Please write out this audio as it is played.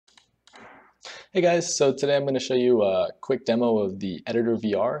Hey guys, so today I'm going to show you a quick demo of the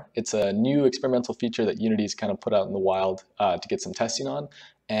EditorVR. It's a new experimental feature that Unity's kind of put out in the wild to get some testing on,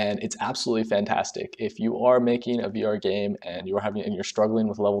 and it's absolutely fantastic. If you are making a VR game and you're struggling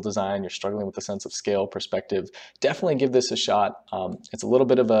with level design, you're struggling with the sense of scale, perspective, definitely give this a shot. It's a little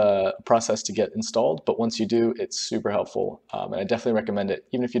bit of a process to get installed, but once you do, it's super helpful, and I definitely recommend it,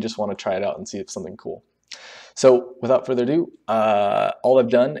 even if you just want to try it out and see if it's something cool. So without further ado, all I've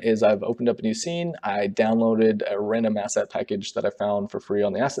done is I've opened up a new scene. I downloaded a random asset package that I found for free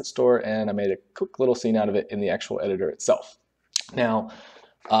on the asset store, and I made a quick little scene out of it in the actual editor itself. Now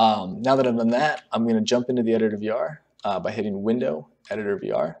that I've done that, I'm going to jump into the editor VR by hitting Window, Editor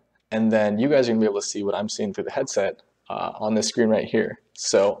VR, and then you guys are going to be able to see what I'm seeing through the headset on this screen right here.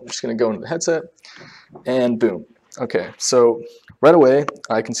 So I'm just going to go into the headset, and boom. Okay, so right away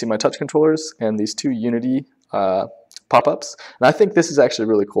I can see my touch controllers and these two Unity pop-ups, and I think this is actually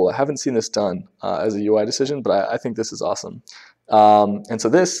really cool. I haven't seen this done as a UI decision, but I think this is awesome. And so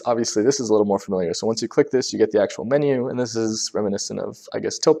obviously this is a little more familiar. So once you click this, you get the actual menu, and this is reminiscent of, I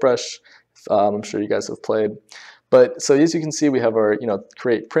guess, Tilt Brush. I'm sure you guys have played. But so as you can see, we have our,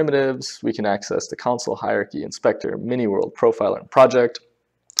 create primitives. We can access the console, hierarchy, inspector, mini world, profiler, and project.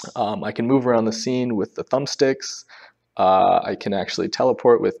 I can move around the scene with the thumbsticks. I can actually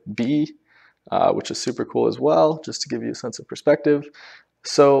teleport with B, which is super cool as well, just to give you a sense of perspective.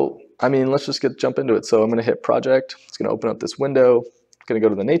 So, I mean, let's just jump into it. So I'm going to hit project. It's going to open up this window. I'm going to go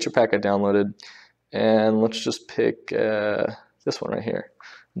to the nature pack I downloaded, and let's just pick this one right here.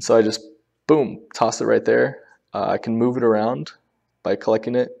 And so I just, boom, toss it right there. I can move it around by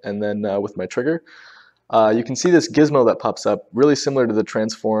collecting it, and then with my trigger. You can see this gizmo that pops up, really similar to the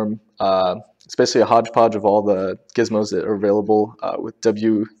transform. It's basically a hodgepodge of all the gizmos that are available with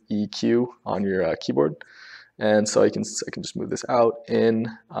WEQ on your keyboard. And so I can just move this out, in.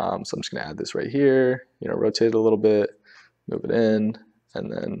 So I'm just going to add this right here, rotate it a little bit, move it in,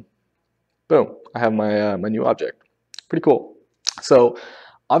 and then boom, I have my, my new object. Pretty cool. So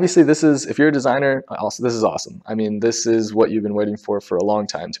obviously this is, if you're a designer, this is awesome. I mean, this is what you've been waiting for a long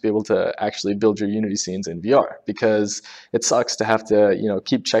time, to be able to actually build your Unity scenes in VR, because it sucks to have to,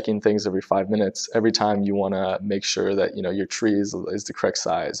 keep checking things every 5 minutes, every time you want to make sure that, your tree is the correct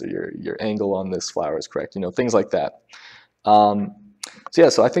size, or your angle on this flower is correct, things like that. So yeah,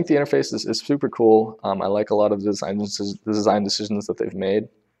 so I think the interface is super cool. I like a lot of the design decisions that they've made.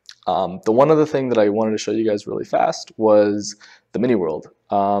 The one other thing that I wanted to show you guys really fast was the mini world.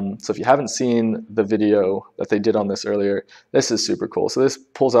 So if you haven't seen the video that they did on this earlier, this is super cool. So this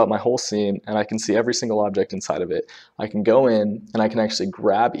pulls out my whole scene, and I can see every single object inside of it. I can go in and I can actually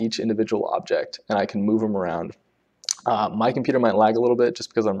grab each individual object, and I can move them around. My computer might lag a little bit just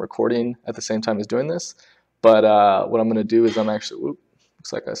because I'm recording at the same time as doing this, but what I'm going to do is I'm actually,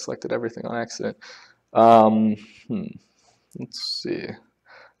 looks like I selected everything on accident. Let's see.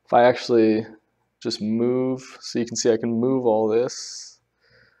 If I actually just move, so you can see I can move all this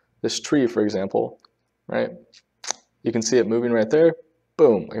tree, for example, right? You can see it moving right there.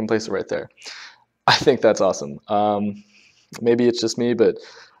 Boom, I can place it right there. I think that's awesome. Maybe it's just me, but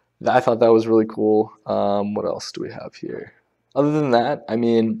I thought that was really cool. What else do we have here? Other than that, I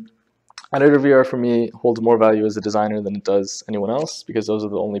mean, EditorVR for me holds more value as a designer than it does anyone else, because those are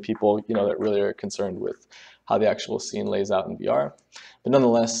the only people that really are concerned with how the actual scene lays out in VR. But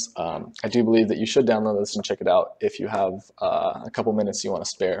nonetheless, I do believe that you should download this and check it out if you have a couple minutes you want to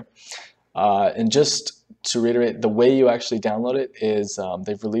spare. And just to reiterate, the way you actually download it is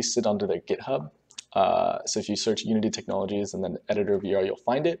they've released it onto their GitHub. So if you search Unity Technologies and then EditorVR, you'll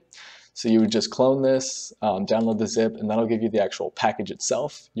find it. So you would just clone this, download the zip, and that'll give you the actual package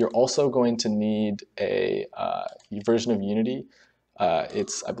itself. You're also going to need a version of Unity. I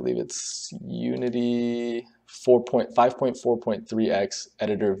believe it's Unity 5.4.3x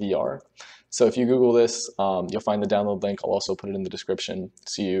Editor VR. So if you Google this, you'll find the download link. I'll also put it in the description.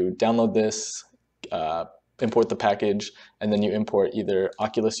 So you download this, import the package, and then you import either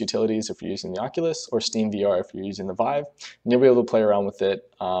Oculus utilities if you're using the Oculus, or Steam VR if you're using the Vive, and you'll be able to play around with it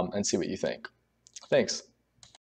and see what you think. Thanks.